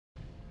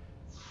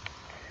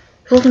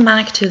Welcome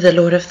back to the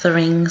Lord of the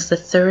Rings, the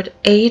Third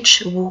Age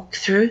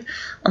walkthrough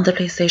on the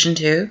PlayStation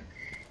 2.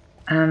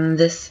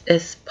 This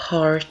is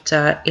part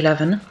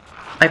 11,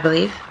 I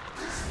believe.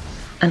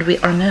 And we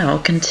are now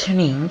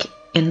continuing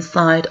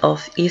inside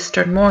of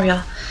Eastern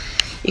Moria.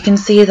 You can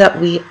see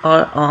that we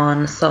are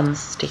on some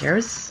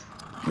stairs.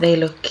 They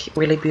look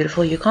really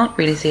beautiful. You can't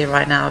really see it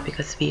right now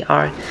because we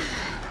are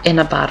in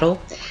a battle.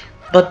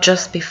 But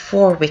just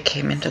before we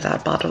came into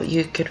that battle,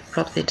 you could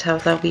probably tell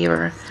that we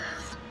were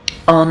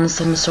on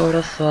some sort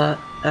of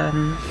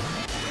and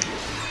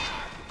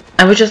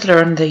we just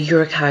learned the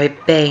Uruk-hai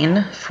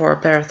Bane for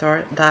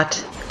Berethor.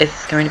 That is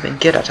going to be a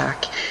good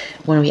attack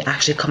when we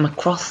actually come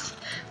across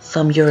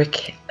some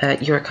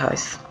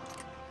Uruk-hais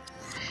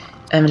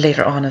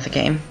later on in the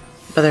game.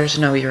 But there's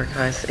no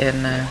Uruk-hais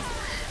in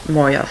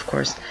Moria, of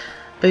course.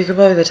 But you can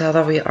probably tell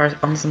that we are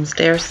on some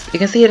stairs. You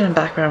can see it in the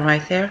background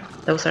right there.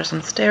 Those are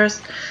some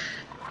stairs.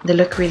 They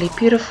look really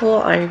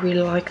beautiful. I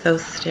really like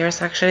those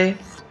stairs actually.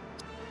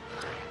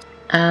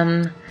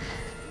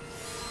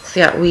 So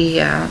yeah, we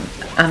and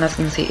as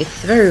you can see,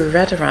 it's very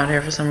red around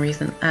here for some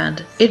reason.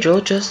 And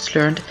Idrial just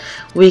learned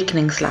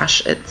Weakening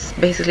Slash. It's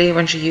basically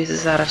when she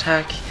uses that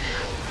attack,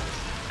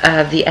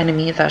 the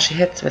enemy that she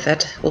hits with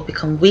it will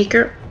become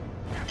weaker.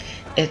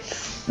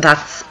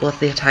 That's what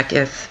the attack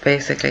is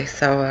basically.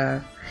 So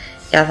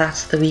yeah,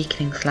 that's the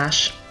Weakening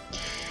Slash.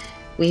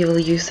 We will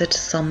use it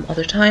some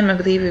other time. I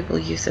believe we will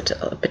use it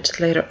a bit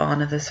later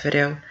on in this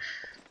video.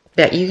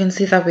 But yeah, you can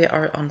see that we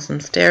are on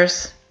some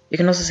stairs. You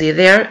can also see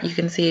there, you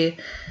can see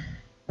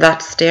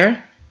that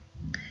stair.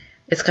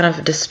 It's kind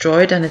of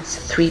destroyed and it's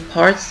 3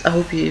 parts. I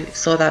hope you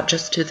saw that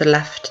just to the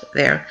left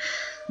there.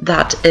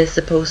 That is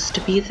supposed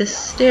to be the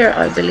stair,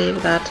 I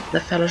believe, that the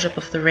Fellowship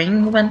of the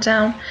Ring went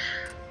down.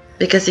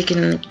 Because you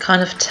can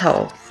kind of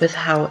tell with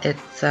how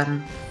it's,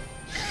 the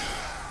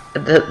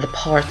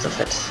parts of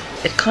it.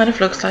 It kind of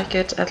looks like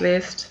it, at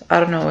least.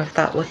 I don't know if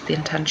that was the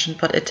intention,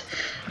 but it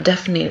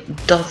definitely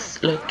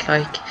does look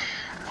like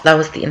that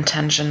was the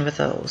intention with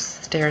those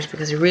stairs,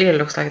 because it really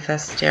looks like the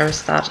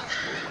stairs that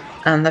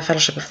the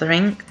Fellowship of the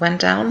Ring went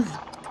down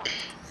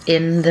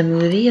in the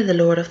movie The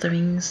Lord of the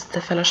Rings, The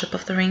Fellowship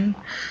of the Ring.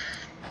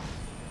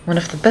 One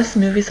of the best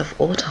movies of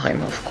all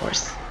time, of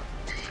course.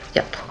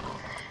 Yep.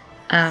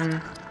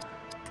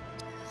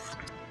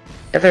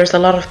 There's a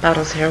lot of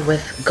battles here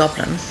with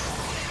goblins,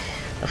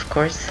 of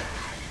course.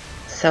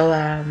 So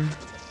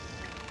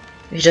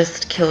we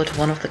just killed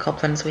one of the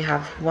goblins. We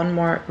have one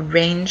more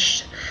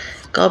ranged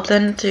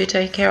goblin to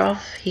take care of.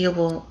 He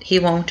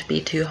won't be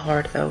too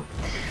hard though.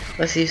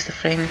 Let's use the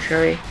Flaming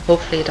Fury.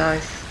 Hopefully he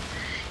dies.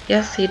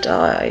 Yes, he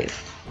dies.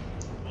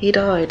 He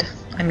died.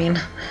 I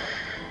mean,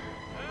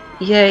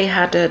 yay,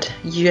 Haddad,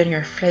 you and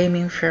your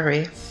Flaming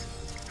Fury.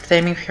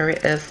 Flaming Fury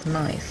is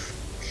nice.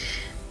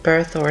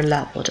 Berethor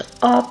leveled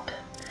up.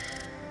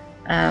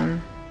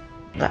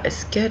 That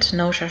is good.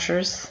 No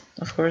treasures,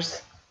 of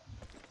course.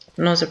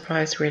 No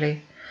surprise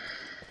really.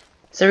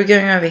 So we're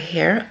going over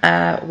here.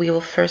 We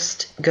will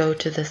first go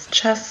to this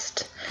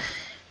chest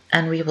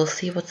and we will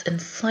see what's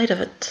inside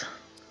of it.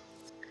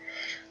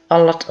 A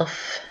lot of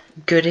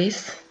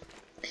goodies.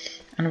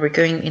 And we're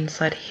going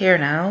inside here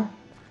now.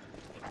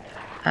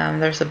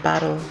 There's a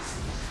battle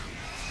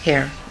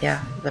here.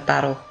 Yeah, the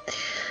battle.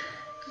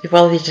 You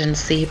probably didn't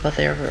see, but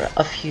there were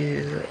a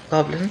few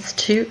goblins.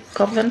 2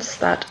 goblins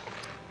that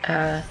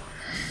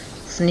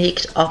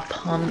sneaked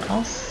up on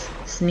us.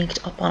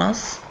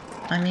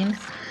 I mean.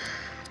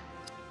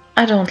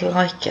 I don't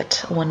like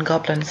it when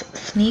goblins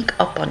sneak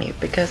up on you,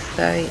 because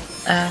they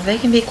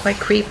can be quite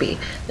creepy.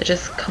 They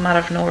just come out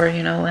of nowhere,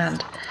 you know,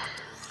 and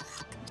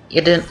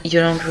you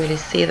don't really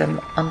see them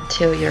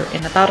until you're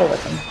in a battle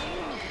with them.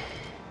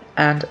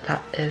 And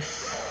that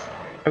is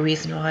a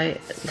reason why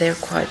they're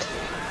quite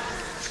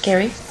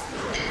scary.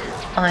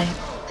 I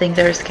think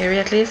they're scary,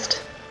 at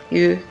least.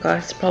 You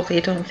guys probably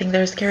don't think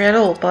they're scary at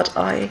all, but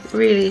I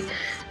really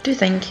do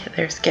think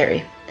they're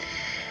scary.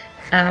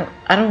 I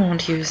don't want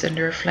to use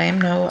Endure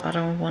Flame, no, I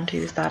don't want to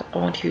use that. I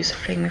want to use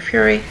Flaming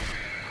Fury,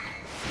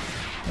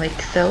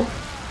 like so.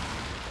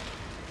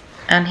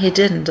 And he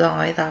didn't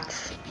die,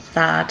 that's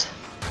sad.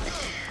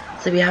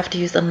 So we have to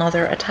use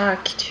another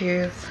attack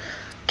to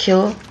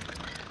kill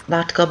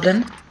that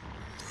goblin.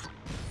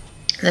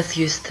 Let's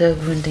use the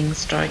Wounding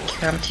Strike, we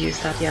haven't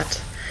used that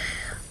yet.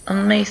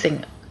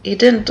 Amazing, he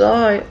didn't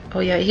die.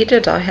 Oh yeah, he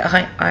did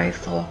die, I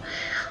saw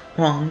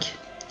wrong.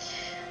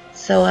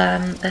 So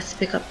let's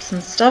pick up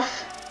some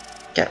stuff,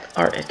 get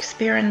our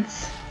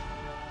experience,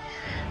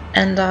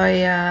 and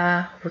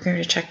we're going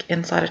to check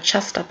inside a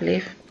chest, I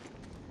believe.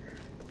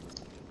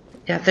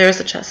 Yeah, there's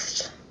a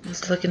chest.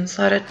 Let's look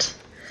inside it.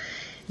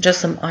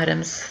 Just some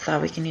items that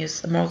we can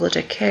use. A Morgul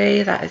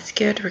Decay, that is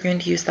good. We're going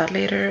to use that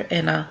later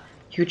in a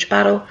huge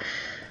battle.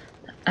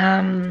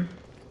 But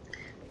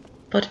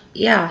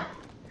yeah,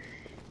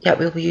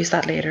 we will use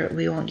that later.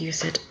 We won't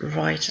use it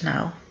right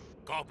now.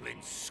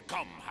 Goblin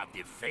scum have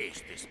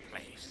defaced this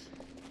place.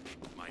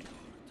 My lord,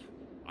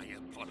 I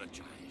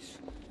apologize.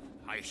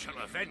 I shall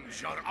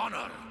avenge your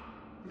honor.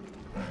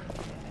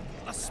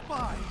 A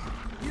spy!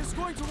 He is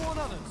going to warn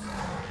others!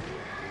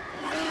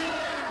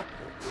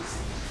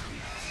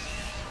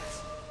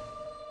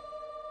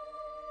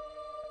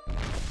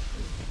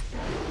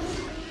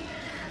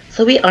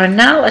 So we are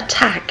now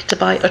attacked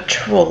by a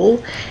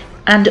troll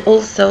and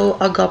also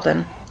a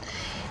goblin.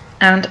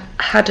 And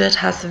Hadid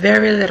has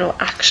very little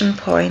action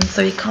points,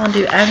 so he can't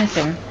do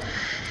anything.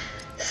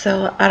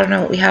 So I don't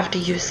know, we have to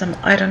use some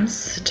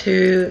items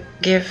to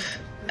give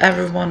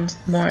everyone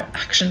more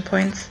action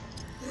points.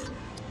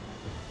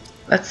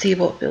 Let's see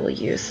what we'll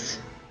use.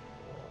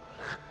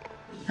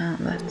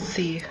 Let's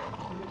see.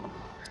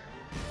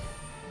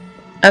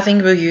 I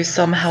think we'll use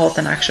some health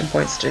and action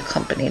points to the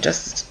company,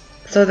 just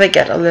so they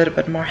get a little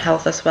bit more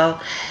health as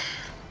well.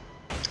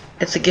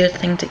 It's a good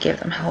thing to give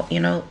them health, you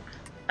know.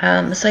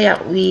 So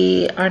yeah,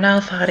 we are now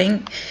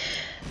fighting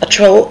a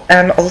troll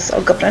and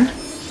also a goblin.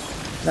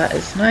 That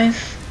is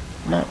nice.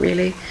 Not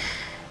really.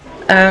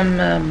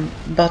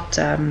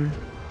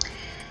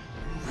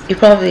 You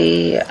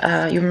probably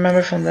you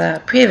remember from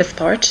the previous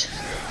part,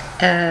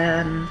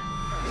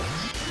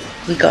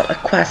 we got a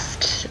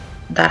quest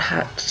that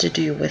had to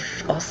do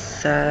with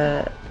us.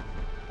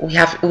 We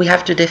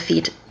have to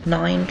defeat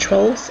 9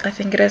 trolls, I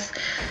think it is.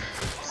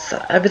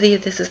 So I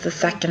believe this is the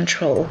second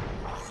troll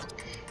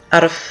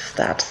out of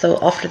that. So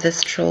after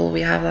this troll,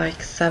 we have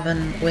like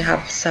 7. We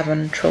have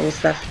 7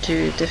 trolls left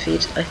to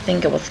defeat. I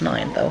think it was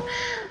 9 though.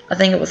 I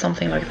think it was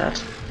something like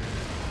that.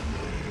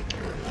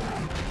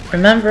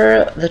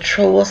 Remember, the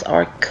trolls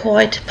are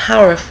quite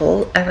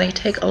powerful and they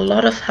take a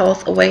lot of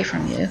health away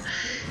from you.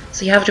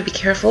 So you have to be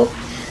careful.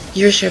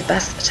 Use your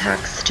best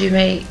attacks to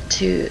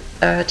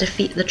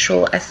defeat the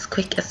troll as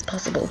quick as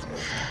possible,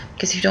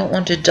 because you don't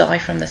want to die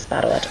from this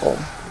battle at all.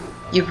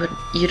 You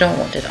don't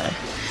want to die.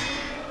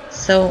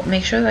 So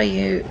make sure that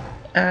you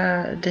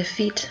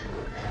defeat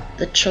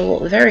the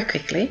troll very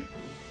quickly.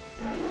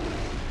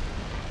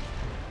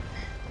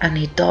 And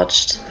he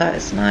dodged, that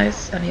is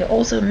nice. And he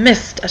also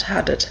missed at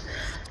Hadid.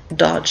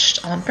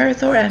 Dodged on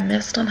Berethor and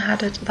missed on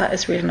Hadid, that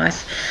is really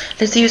nice.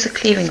 Let's use a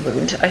cleaving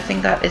wound. I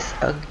think that is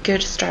a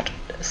good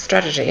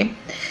strategy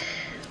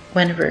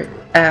when we're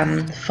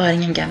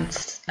fighting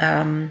against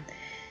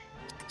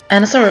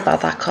and sorry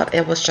about that cut,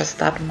 it was just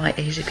that my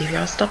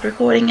HDPVR stopped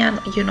recording and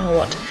you know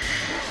what.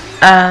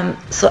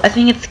 So I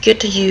think it's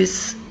good to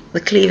use the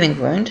cleaving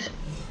wound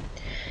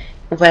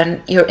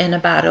when you're in a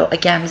battle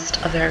against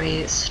a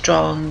very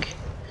strong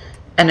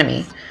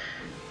enemy,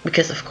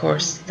 because of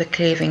course the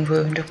cleaving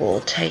wound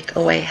will take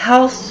away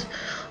health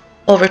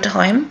over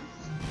time.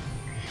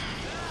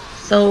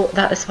 So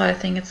that is why I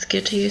think it's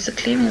good to use a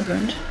cleaving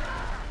wound.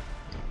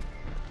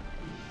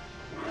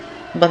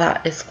 But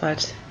that is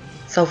quite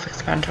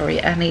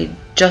self-explanatory, and he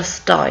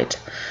just died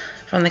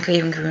from the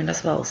cleaving wound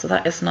as well, so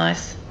that is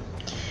nice.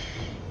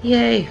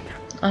 Yay!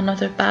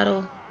 Another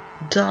battle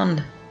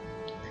done.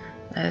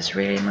 That is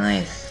really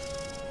nice.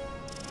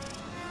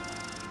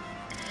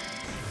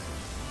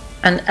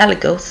 And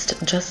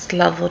Elghost just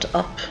leveled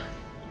up.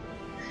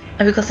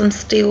 And we got some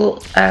steel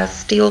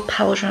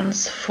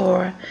pauldrons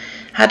for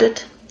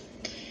Hadid.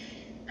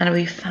 And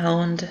we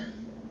found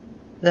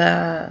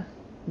the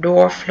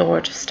Dwarf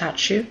Lord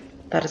statue.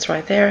 That is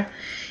right there.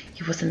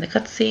 He was in the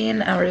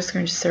cutscene, and we're just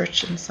going to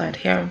search inside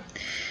here.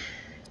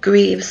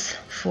 Greaves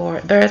for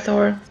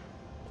Berethor.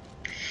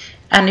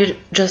 And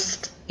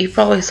you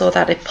probably saw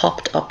that it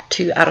popped up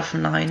 2 out of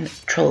 9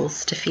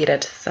 trolls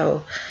defeated.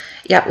 So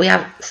yeah, we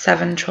have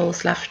 7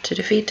 trolls left to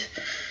defeat.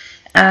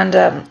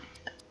 And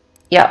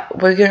yeah,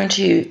 we're going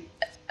to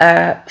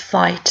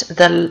fight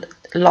the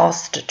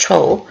last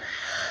troll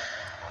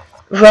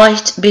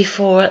right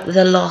before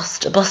the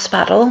last boss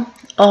battle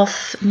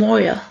of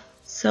Moria.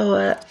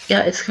 So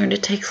yeah, it's going to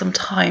take some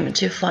time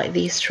to fight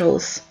these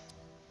trolls.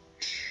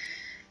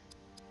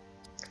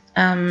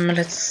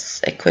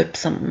 Let's equip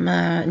some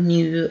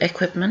new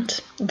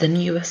equipment, the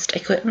newest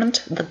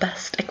equipment, the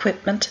best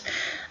equipment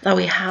that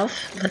we have.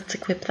 Let's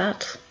equip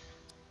that.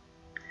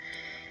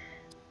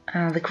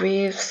 The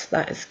greaves,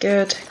 that is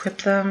good,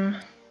 equip them.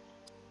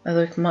 They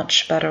look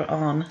much better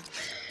on.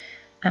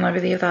 And I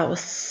believe that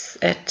was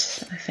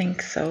it, I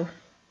think so.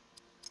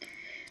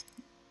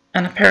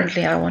 And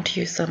apparently I want to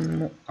use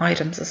some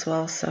items as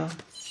well, so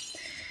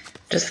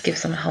just give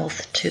some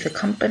health to the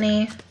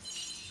company.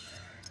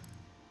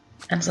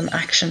 And some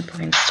action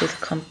points to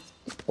the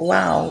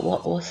Wow,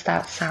 what was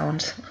that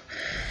sound?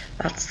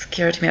 That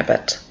scared me a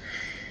bit.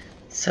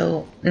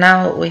 So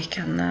now we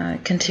can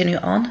continue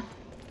on.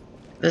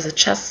 There's a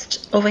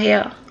chest over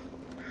here.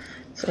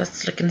 So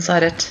let's look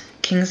inside it.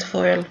 King's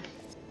Foil.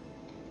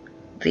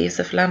 These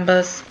of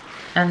Lambas.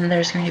 And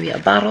there's going to be a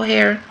battle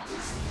here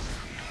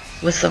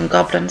with some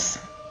goblins.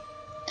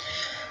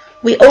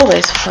 We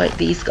always fight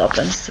these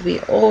goblins. We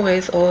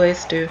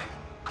always do.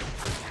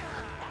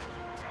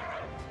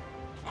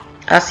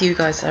 As you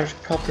guys have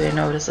probably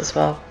noticed as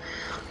well.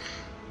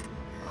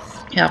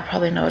 Yeah,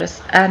 probably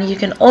noticed. And you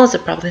can also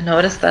probably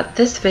notice that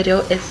this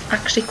video is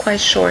actually quite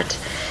short.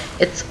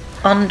 It's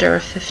under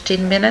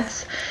 15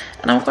 minutes.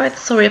 And I'm quite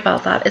sorry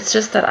about that. It's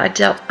just that I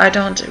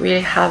don't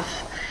really have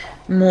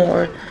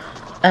more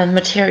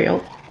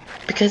material.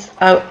 Because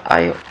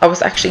I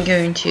was actually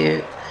going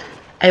to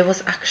I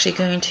was actually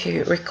going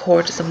to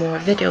record some more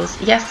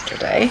videos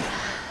yesterday,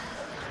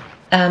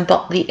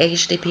 but the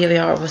HD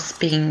PVR was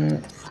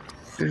being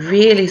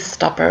really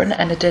stubborn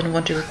and it didn't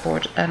want to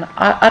record, and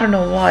I don't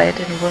know why it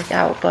didn't work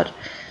out, but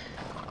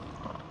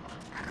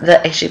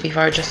the HD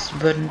PVR just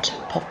wouldn't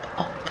pop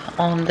up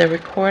on the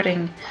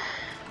recording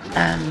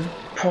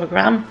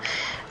program,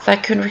 so I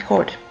couldn't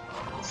record.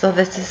 So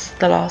this is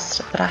the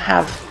last that I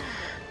have,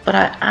 but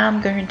I am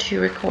going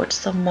to record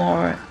some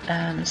more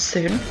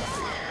soon.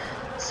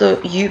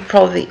 So you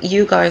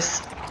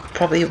guys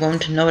probably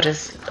won't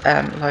notice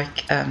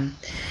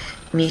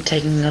me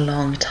taking a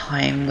long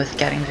time with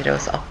getting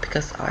videos up,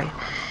 because I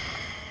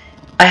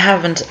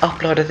haven't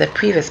uploaded the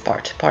previous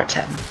part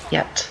 10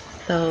 yet.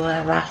 So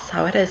that's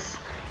how it is.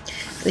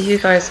 So you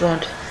guys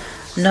won't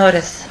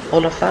notice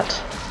all of that,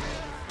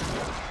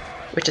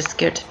 which is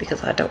good,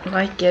 because I don't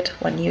like it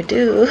when you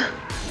do.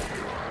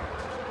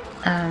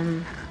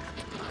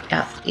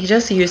 Yeah, you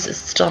just use a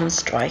stun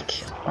strike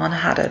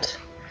one-handed.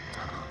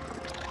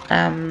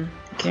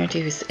 Going to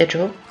use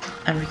Idrial,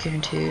 and we're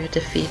going to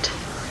defeat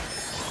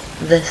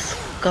this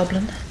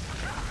goblin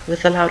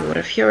with the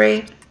Loudwater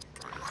Fury.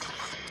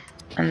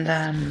 And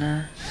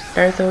then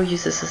Berethor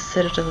uses a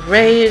Citadel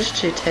Rage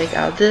to take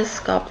out this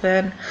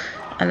goblin,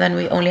 and then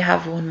we only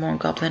have one more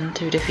goblin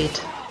to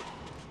defeat.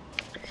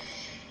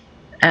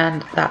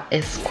 And that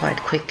is quite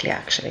quickly,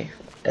 actually.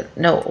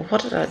 No,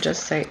 what did I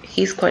just say?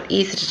 He's quite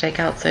easy to take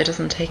out, so it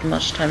doesn't take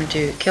much time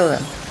to kill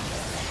him.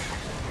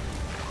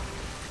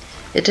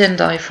 It didn't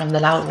die from the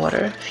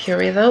Loudwater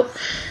Fury though,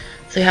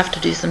 so you have to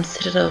do some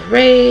Citadel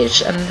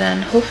Rage, and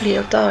then hopefully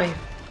he'll die.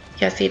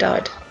 Yes, he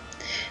died.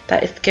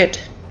 That is good.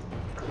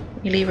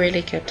 Really,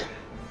 really good.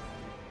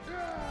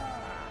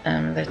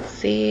 Let's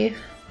see.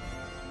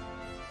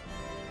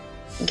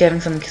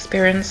 Getting some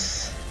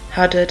experience.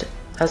 Hadid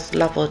has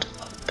leveled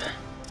up,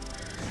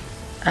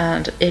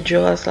 and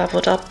Idrial has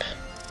leveled up,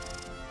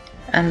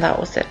 and that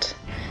was it.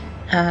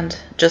 And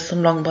just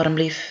some long bottom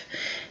leaf.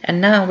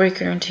 And now we're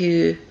going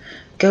to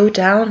go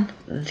down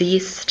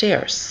these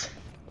stairs.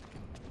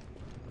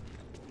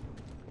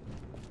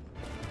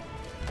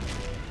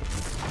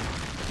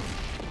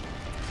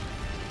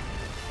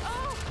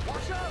 Oh!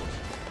 Watch out!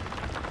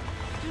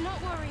 Do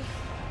not worry.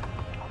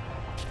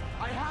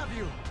 I have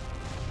you.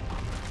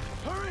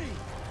 Hurry!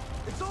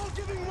 It's all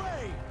giving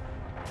way.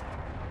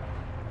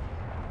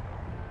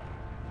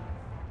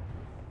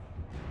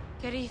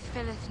 Gerith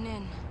filleth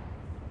nin.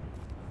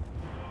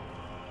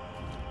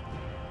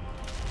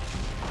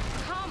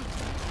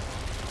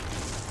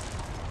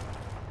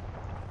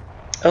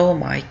 Oh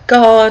my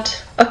god,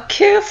 a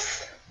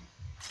kiss!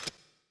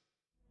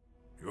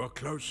 You are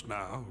close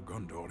now,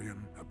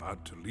 Gondorian,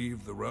 about to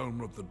leave the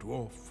realm of the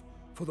dwarf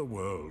for the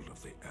world of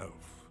the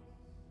elf.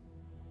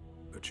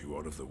 But you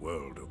are of the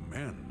world of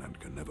men and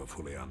can never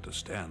fully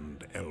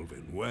understand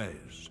elven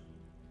ways.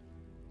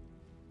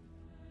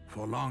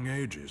 For long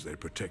ages they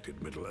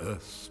protected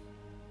Middle-earth,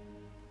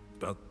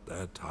 but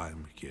their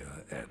time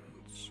here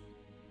ends.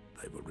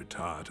 They will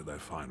retire to their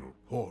final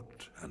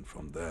port, and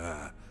from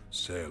there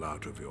sail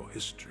out of your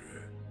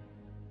history.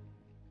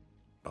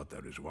 But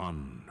there is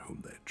one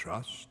whom they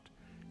trust,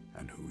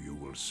 and who you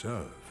will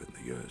serve in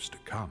the years to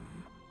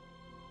come.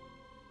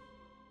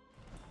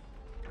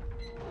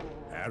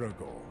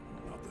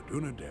 Aragorn of the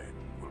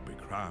Dunedain will be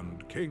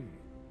crowned king,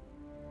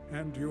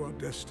 and you are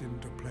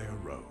destined to play a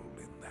role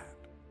in that.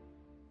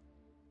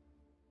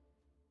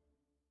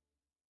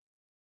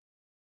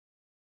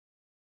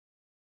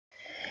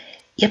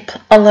 Yep,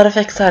 a lot of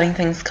exciting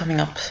things coming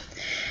up.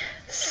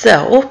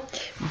 So,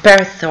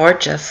 Berethor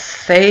just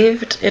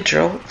saved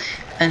Idrial,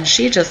 and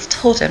she just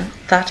told him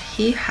that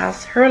he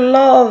has her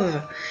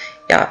love.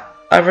 Yeah,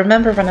 I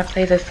remember when I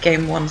played this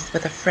game once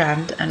with a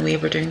friend and we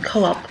were doing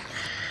co-op,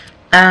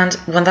 and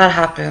when that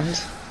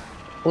happened,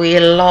 we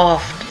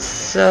laughed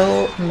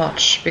so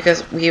much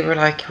because we were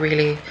like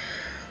really,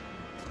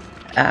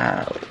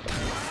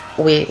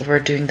 we were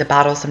doing the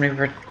battles and we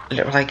were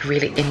like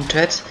really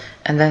into it,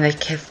 and then they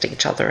kissed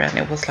each other and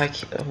it was like,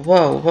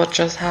 whoa, what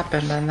just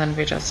happened? And then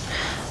we just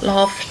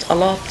laughed a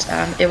lot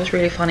and it was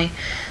really funny.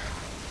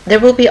 There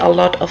will be a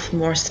lot of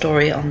more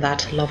story on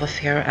that love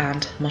affair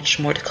and much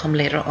more to come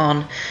later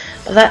on.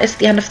 But that is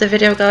the end of the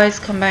video, guys.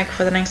 Come back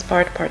for the next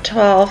part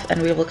 12,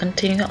 and we will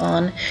continue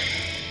on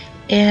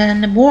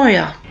in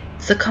Moria.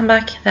 So come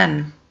back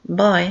then.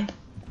 Bye.